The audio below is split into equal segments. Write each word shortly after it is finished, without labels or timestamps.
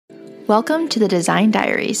Welcome to the Design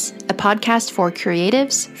Diaries, a podcast for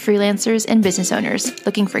creatives, freelancers, and business owners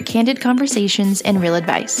looking for candid conversations and real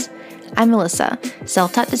advice. I'm Melissa,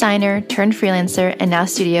 self-taught designer turned freelancer and now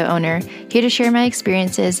studio owner, here to share my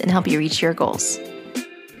experiences and help you reach your goals.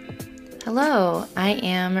 Hello, I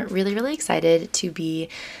am really excited to be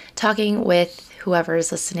talking with whoever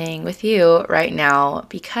is listening with you right now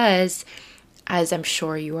because, as I'm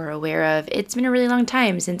sure you are aware of, it's been a really long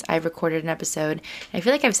time since I've recorded an episode. I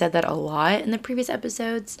feel like I've said that a lot in the previous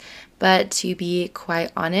episodes, but to be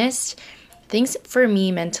quite honest, things for me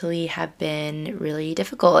mentally have been really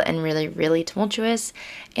difficult and really tumultuous.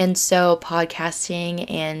 And so podcasting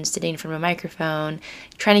and sitting in front of a microphone,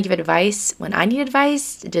 trying to give advice when I need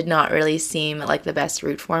advice did not really seem like the best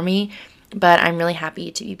route for me. But I'm really happy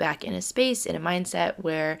to be back in a space, in a mindset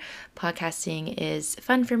where podcasting is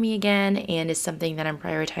fun for me again and is something that I'm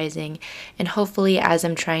prioritizing. And hopefully, as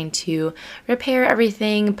I'm trying to repair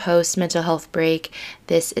everything post mental health break,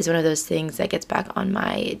 this is one of those things that gets back on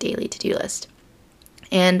my daily to-do list.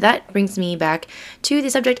 And that brings me back to the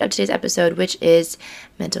subject of today's episode, which is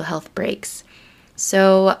mental health breaks.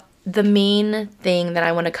 So the main thing that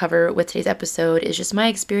I want to cover with today's episode is just my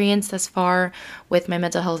experience thus far with my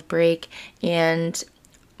mental health break and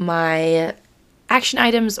my action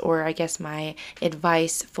items, or I guess my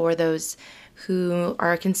advice for those who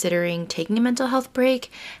are considering taking a mental health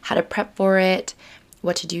break, how to prep for it,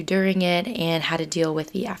 what to do during it, and how to deal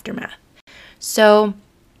with the aftermath. So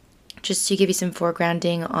just to give you some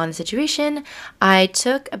foregrounding on the situation, I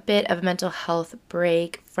took a bit of a mental health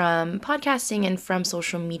break from podcasting and from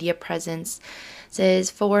social media presence. Says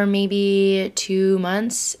for maybe 2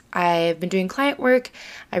 months, I've been doing client work.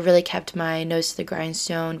 I really kept my nose to the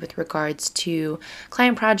grindstone with regards to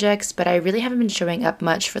client projects, but I really haven't been showing up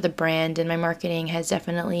much for the brand, and my marketing has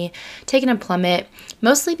definitely taken a plummet,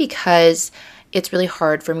 mostly because it's really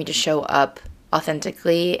hard for me to show up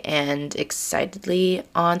authentically and excitedly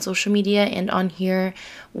on social media and on here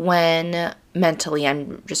when mentally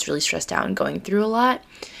I'm just really stressed out and going through a lot.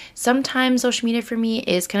 Sometimes social media for me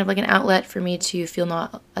is kind of like an outlet for me to feel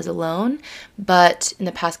not as alone, but in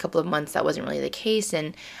the past couple of months that wasn't really the case,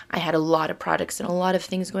 and I had a lot of products and a lot of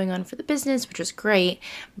things going on for the business, which was great,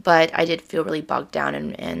 but I did feel really bogged down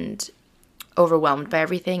and overwhelmed by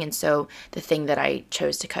everything. And so the thing that I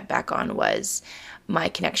chose to cut back on was my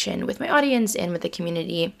connection with my audience and with the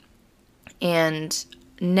community. And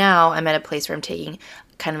now I'm at a place where I'm taking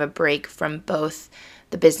kind of a break from both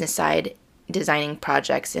the business side, designing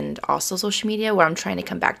projects, and also social media, where I'm trying to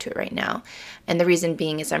come back to it right now. And the reason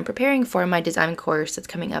being is I'm preparing for my design course that's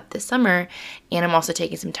coming up this summer, and I'm also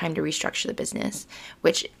taking some time to restructure the business,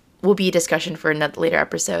 which will be a discussion for another later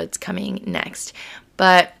episodes coming next.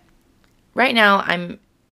 But right now I'm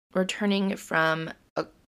returning from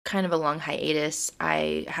kind of a long hiatus.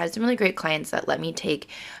 I had some really great clients that let me take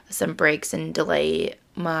some breaks and delay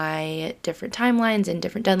my different timelines and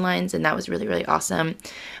different deadlines, and that was really awesome.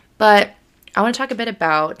 But I want to talk a bit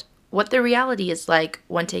about what the reality is like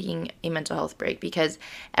when taking a mental health break, because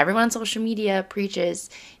everyone on social media preaches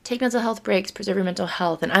take mental health breaks, preserve your mental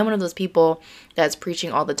health, and I'm one of those people that's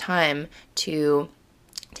preaching all the time to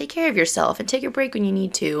take care of yourself and take a break when you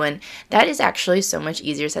need to. And that is actually so much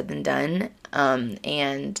easier said than done.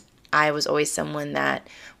 And I was always someone that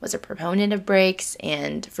was a proponent of breaks.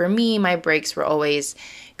 And for me, my breaks were always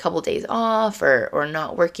a couple days off or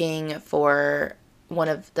not working for one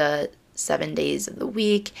of the 7 days of the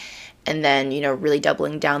week. And then, really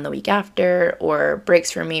doubling down the week after. Or breaks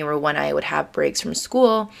for me were when I would have breaks from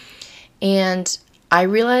school. And I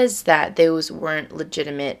realized that those weren't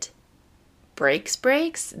legitimate breaks.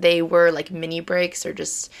 They were like mini breaks or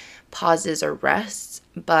just pauses or rests,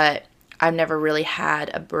 but I've never really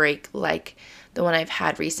had a break like the one I've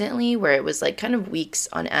had recently, where it was like kind of weeks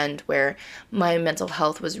on end, where my mental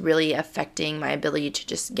health was really affecting my ability to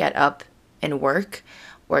just get up and work,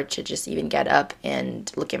 or to just even get up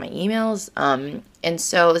and look at my emails. And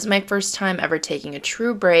so this is my first time ever taking a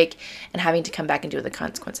true break and having to come back and deal with the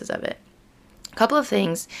consequences of it. A couple of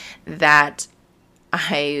things that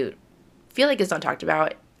I feel like is not talked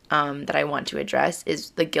about that I want to address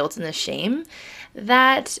is the guilt and the shame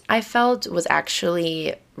that I felt was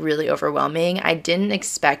actually really overwhelming. I didn't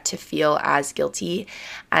expect to feel as guilty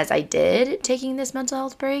as I did taking this mental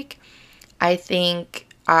health break. I think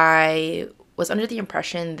I was under the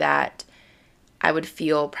impression that I would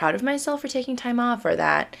feel proud of myself for taking time off, or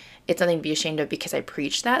that it's nothing to be ashamed of because I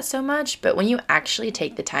preach that so much. But when you actually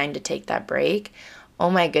take the time to take that break, oh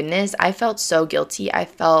my goodness, I felt so guilty. I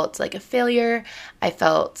felt like a failure. I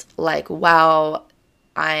felt like, wow,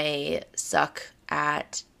 I suck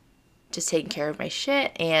at just taking care of my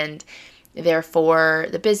shit. And Therefore,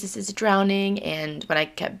 the business is drowning, and when I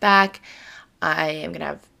get back, I am going to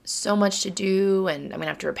have so much to do, and I'm going to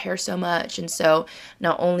have to repair so much. And so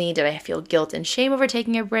not only did I feel guilt and shame over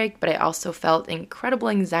taking a break, but I also felt incredible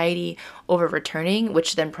anxiety over returning,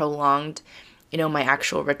 which then prolonged, my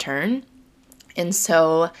actual return. And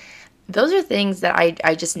so those are things that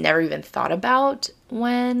I just never even thought about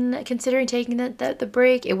when considering taking the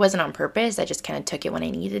break. It wasn't on purpose. I just kind of took it when I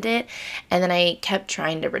needed it. And then I kept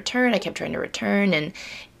trying to return. And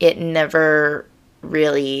it never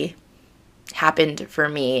really happened for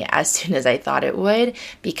me as soon as I thought it would,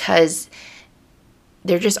 because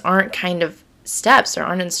there just aren't kind of steps, there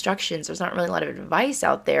aren't instructions, there's not really a lot of advice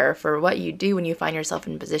out there for what you do when you find yourself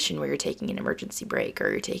in a position where you're taking an emergency break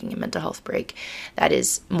or you're taking a mental health break that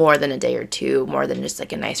is more than a day or two, more than just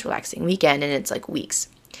like a nice relaxing weekend, and it's like weeks.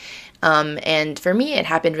 And for me, it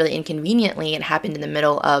happened really inconveniently. It happened in the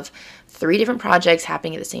middle of 3 different projects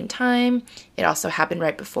happening at the same time. It also happened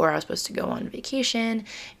right before I was supposed to go on vacation.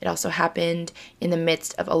 It also happened in the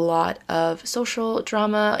midst of a lot of social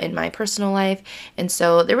drama in my personal life. And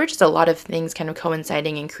so there were just a lot of things kind of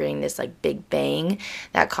coinciding and creating this like big bang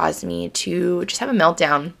that caused me to just have a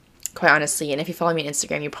meltdown, quite honestly. And if you follow me on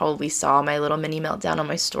Instagram, you probably saw my little mini meltdown on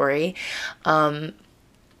my story.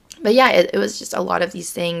 But yeah, it was just a lot of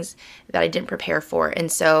these things that I didn't prepare for.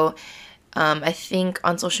 And so I think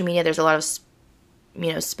on social media, there's a lot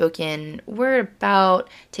of, spoken word about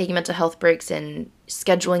taking mental health breaks and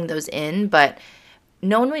scheduling those in. But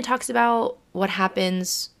no one really talks about what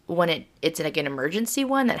happens when it's like an emergency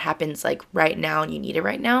one that happens like right now and you need it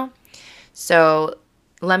right now. So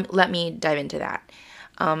let me dive into that.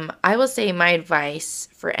 I will say my advice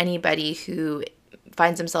for anybody who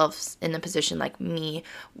finds themselves in a position like me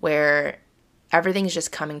where everything's just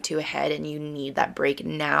coming to a head and you need that break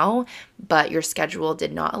now, but your schedule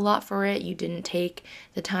did not allot for it. You didn't take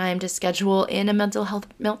the time to schedule in a mental health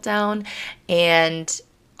meltdown, and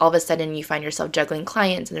all of a sudden you find yourself juggling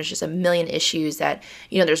clients and there's just a million issues that,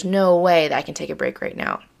 there's no way that I can take a break right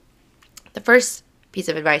now. The first piece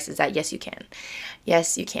of advice is that yes, you can.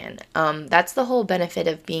 Yes, you can. That's the whole benefit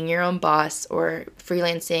of being your own boss or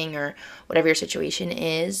freelancing or whatever your situation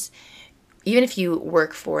is. Even if you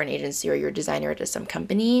work for an agency or you're a designer at some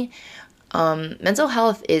company, mental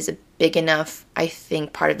health is a big enough, I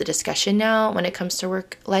think, part of the discussion now when it comes to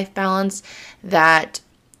work-life balance that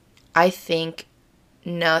I think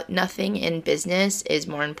nothing in business is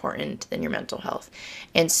more important than your mental health.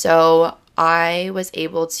 And so I was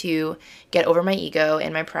able to get over my ego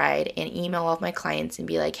and my pride and email all of my clients and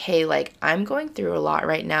be like, hey, like I'm going through a lot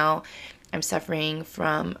right now. I'm suffering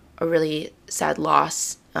from a really sad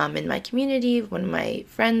loss in my community. One of my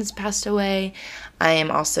friends passed away. I am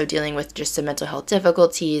also dealing with just some mental health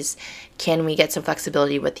difficulties. Can we get some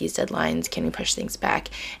flexibility with these deadlines? Can we push things back?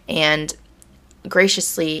 And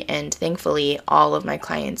graciously and thankfully, all of my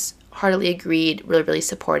clients heartily agreed, really, really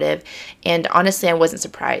supportive. And honestly, I wasn't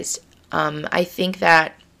surprised. I think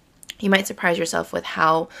that you might surprise yourself with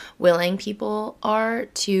how willing people are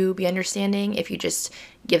to be understanding if you just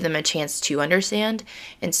give them a chance to understand.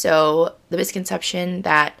 And so the misconception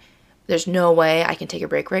that there's no way I can take a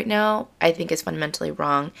break right now, I think is fundamentally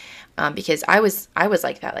wrong, because I was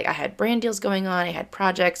like that. Like I had brand deals going on, I had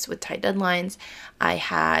projects with tight deadlines, I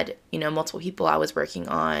had multiple people I was working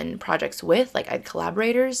on projects with, like I had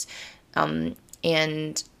collaborators,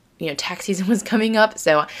 and tax season was coming up,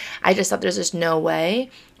 so I just thought there's just no way.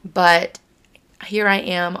 But here I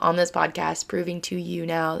am on this podcast proving to you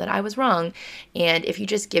now that I was wrong. And if you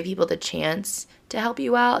just give people the chance to help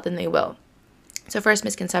you out, then they will. So first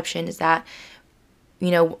misconception is that,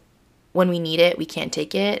 when we need it, we can't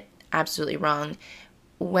take it. Absolutely wrong.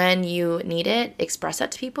 When you need it, express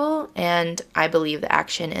that to people. And I believe the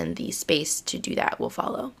action and the space to do that will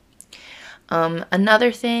follow.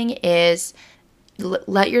 Another thing is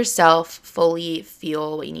let yourself fully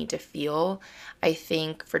feel what you need to feel. I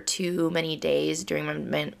think for too many days during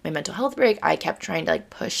my mental health break, I kept trying to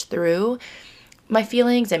push through my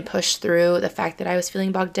feelings and push through the fact that I was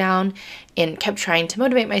feeling bogged down, and kept trying to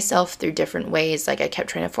motivate myself through different ways. Like I kept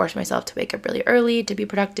trying to force myself to wake up really early to be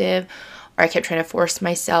productive, or I kept trying to force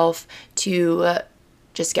myself to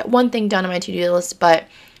just get one thing done on my to-do list. But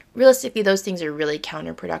realistically, those things are really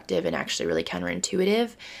counterproductive and actually really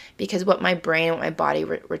counterintuitive, because what my brain and what my body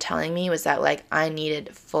were telling me was that I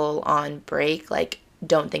needed full on break.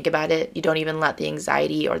 Don't think about it. You don't even let the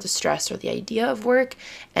anxiety or the stress or the idea of work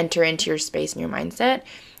enter into your space and your mindset.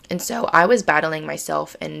 And so I was battling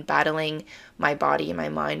myself and battling my body and my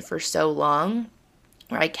mind for so long,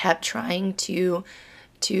 where I kept trying to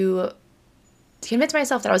convince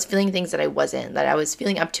myself that I was feeling things that I wasn't, that I was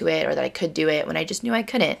feeling up to it or that I could do it when I just knew I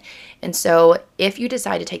couldn't. And so if you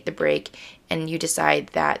decide to take the break and you decide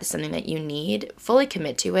that it's something that you need, fully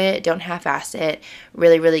commit to it. Don't half-ass it.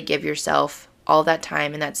 Really, really give yourself all that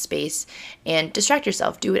time and that space and distract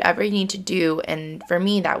yourself. Do whatever you need to do. And for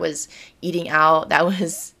me, that was eating out. That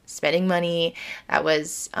was spending money. That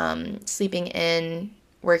was sleeping in,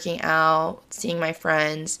 working out, seeing my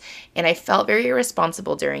friends, and I felt very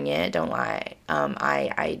irresponsible during it, don't lie.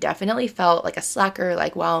 I definitely felt like a slacker,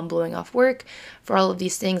 like while I'm blowing off work for all of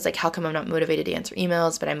these things, like how come I'm not motivated to answer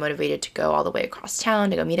emails, but I'm motivated to go all the way across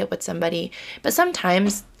town to go meet up with somebody. But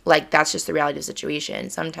sometimes, like, that's just the reality of the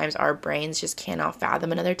situation. Sometimes our brains just cannot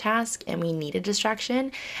fathom another task and we need a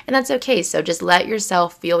distraction, and that's okay. So just let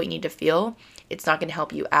yourself feel what you need to feel. It's not going to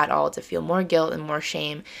help you at all to feel more guilt and more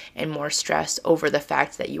shame and more stress over the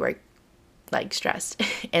fact that you are like stressed.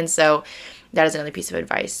 And so that is another piece of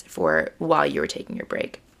advice for while you were taking your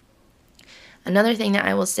break. Another thing that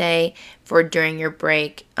I will say for during your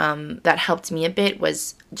break that helped me a bit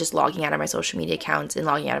was just logging out of my social media accounts and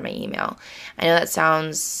logging out of my email. I know that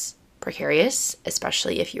sounds precarious,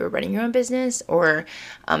 especially if you are running your own business or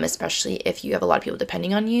especially if you have a lot of people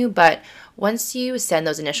depending on you. But once you send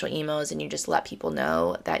those initial emails and you just let people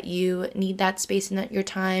know that you need that space in your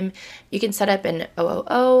time, you can set up an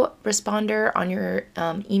OOO responder on your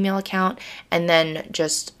email account and then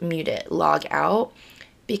just mute it, log out.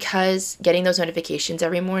 Because getting those notifications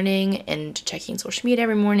every morning and checking social media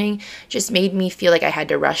every morning just made me feel like I had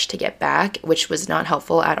to rush to get back, which was not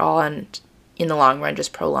helpful at all, and in the long run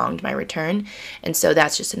just prolonged my return. And so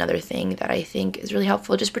that's just another thing that I think is really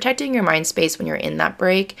helpful. Just protecting your mind space when you're in that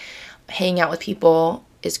break. Hanging out with people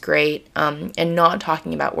is great, and not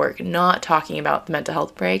talking about work, not talking about the mental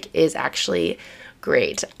health break is actually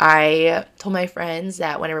great. I told my friends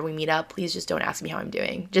that whenever we meet up, please just don't ask me how I'm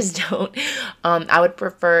doing. Just don't. I would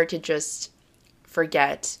prefer to just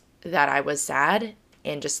forget that I was sad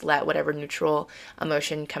and just let whatever neutral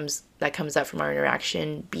emotion comes up from our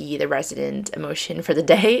interaction be the resident emotion for the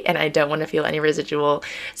day. And I don't want to feel any residual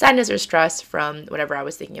sadness or stress from whatever I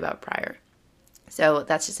was thinking about prior. So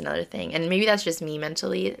that's just another thing. And maybe that's just me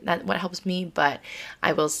mentally, that what helps me. But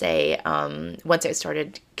I will say, once I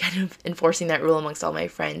started kind of enforcing that rule amongst all my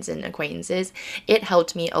friends and acquaintances, it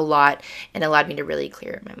helped me a lot and allowed me to really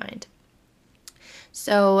clear my mind.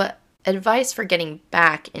 So advice for getting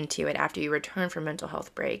back into it after you return from mental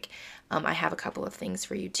health break. I have a couple of things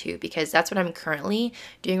for you too, because that's what I'm currently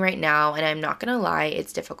doing right now. And I'm not going to lie,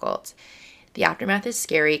 it's difficult. The aftermath is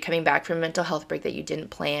scary. Coming back from a mental health break that you didn't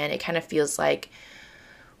plan, it kind of feels like,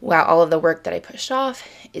 wow, all of the work that I pushed off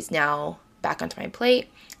is now back onto my plate.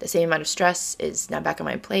 The same amount of stress is now back on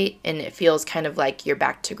my plate, and it feels kind of like you're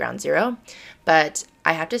back to ground zero. But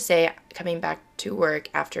I have to say, coming back to work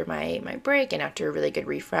after my break and after a really good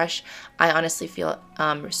refresh, I honestly feel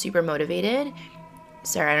super motivated.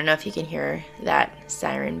 Sorry, I don't know if you can hear that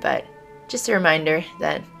siren, but just a reminder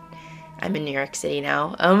that I'm in New York City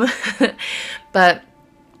now. But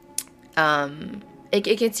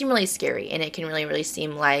it can seem really scary, and it can really, really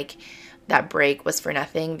seem like that break was for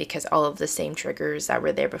nothing because all of the same triggers that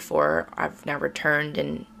were there before I've now returned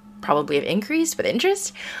and probably have increased with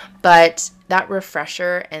interest. But that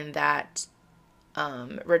refresher and that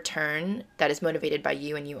return that is motivated by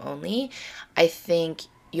you and you only, I think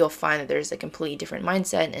you'll find that there's a completely different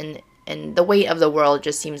mindset, and the weight of the world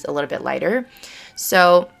just seems a little bit lighter.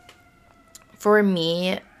 So for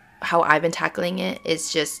me, how I've been tackling it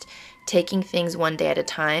is just taking things one day at a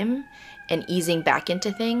time and easing back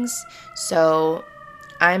into things. So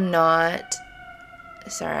I'm not,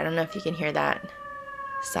 sorry, I don't know if you can hear that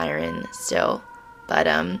siren still, but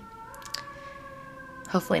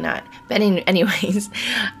hopefully not. But anyways,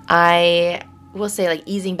 I will say, like,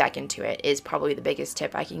 easing back into it is probably the biggest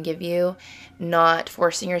tip I can give you. Not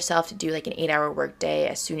forcing yourself to do like an 8-hour workday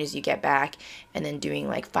as soon as you get back and then doing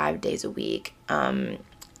like 5 days a week.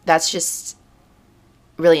 That's just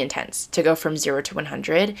really intense to go from 0 to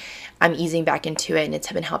 100. I'm easing back into it, and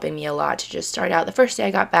it's been helping me a lot to just start out. The first day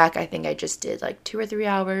I got back, I think I just did like 2 or 3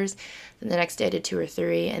 hours. Then the next day I did 2 or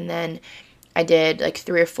 3, and then I did like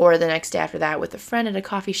 3 or 4 the next day after that with a friend at a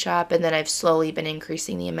coffee shop, and then I've slowly been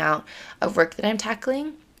increasing the amount of work that I'm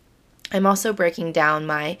tackling. I'm also breaking down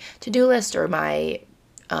my to-do list or my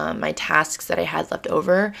tasks that I had left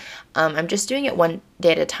over. I'm just doing it one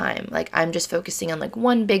day at a time. Like, I'm just focusing on like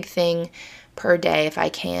one big thing per day if I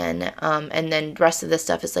can, and then the rest of this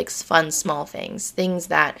stuff is like fun small things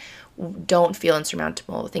that don't feel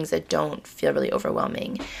insurmountable, things that don't feel really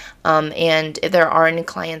overwhelming. And if there are any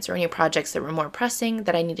clients or any projects that were more pressing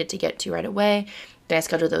that I needed to get to right away, then I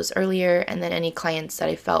scheduled those earlier. And then any clients that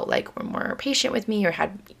I felt like were more patient with me or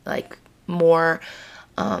had like more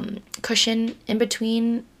cushion in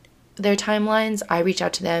between their timelines, I reach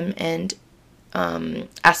out to them and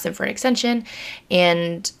ask them for an extension.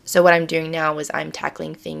 And so what I'm doing now is I'm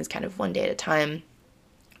tackling things kind of one day at a time,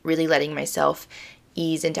 really letting myself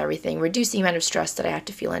ease into everything, reduce the amount of stress that I have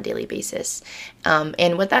to feel on a daily basis.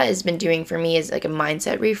 And what that has been doing for me is like a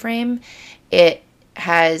mindset reframe. It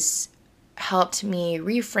has helped me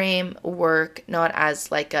reframe work not as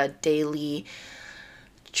like a daily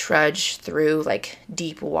trudge through like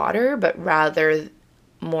deep water, but rather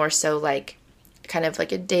more so like kind of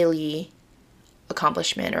like a daily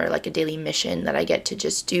accomplishment or like a daily mission that I get to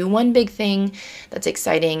just do one big thing that's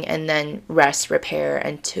exciting and then rest, repair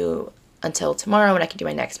until tomorrow when I can do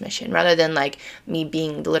my next mission, rather than like me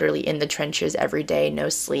being literally in the trenches every day, no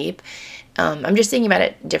sleep. I'm just thinking about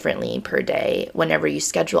it differently per day. Whenever you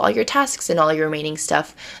schedule all your tasks and all your remaining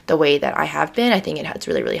stuff the way that I have been, I think it's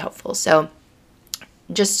really, really helpful. So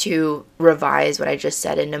just to revise what I just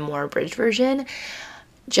said in a more abridged version,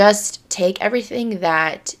 just take everything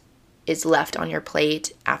that is left on your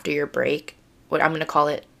plate after your break, what I'm going to call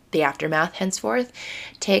it the aftermath henceforth.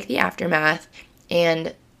 Take the aftermath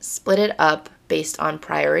and split it up based on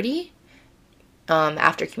priority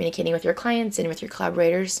after communicating with your clients and with your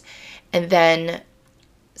collaborators, and then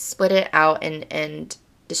split it out and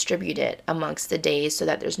distribute it amongst the days so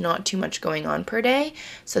that there's not too much going on per day,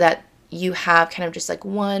 so that you have kind of just like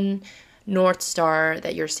one North Star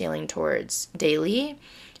that you're sailing towards daily,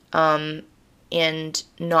 and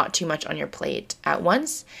not too much on your plate at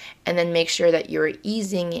once. And then make sure that you're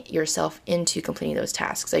easing yourself into completing those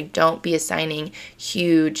tasks. Like, don't be assigning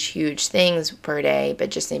huge things per day, but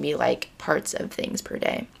just maybe like parts of things per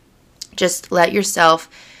day. Just let yourself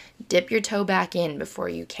dip your toe back in before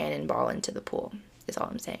you cannonball into the pool, is all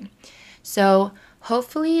I'm saying. So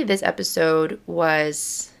hopefully this episode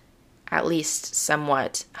was at least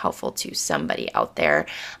somewhat helpful to somebody out there,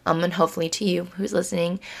 and hopefully to you who's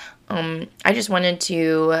listening. I just wanted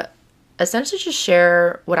to essentially just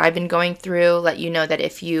share what I've been going through, let you know that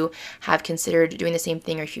if you have considered doing the same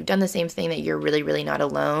thing or if you've done the same thing, that you're really, really not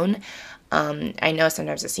alone. I know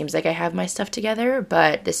sometimes it seems like I have my stuff together,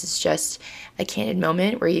 but this is just a candid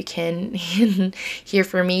moment where you can hear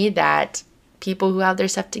from me that people who have their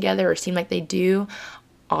stuff together or seem like they do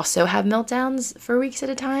also have meltdowns for weeks at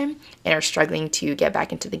a time and are struggling to get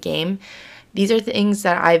back into the game. These are things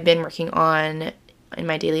that I've been working on in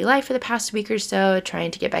my daily life for the past week or so,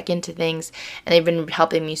 trying to get back into things, and they've been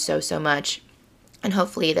helping me so much. And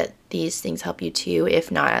hopefully that these things help you too, if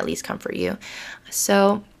not at least comfort you.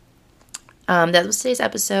 So that was today's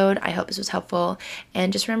episode. I hope this was helpful,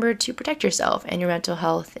 and just remember to protect yourself and your mental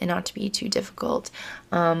health and not to be too difficult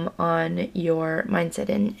on your mindset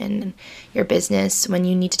and your business when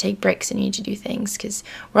you need to take breaks and you need to do things, because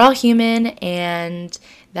we're all human and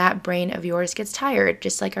that brain of yours gets tired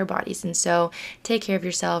just like our bodies. And so take care of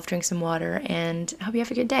yourself, drink some water, and I hope you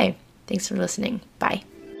have a good day. Thanks for listening. Bye.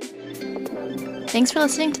 Thanks for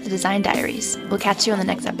listening to the Design Diaries. We'll catch you on the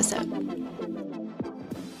next episode.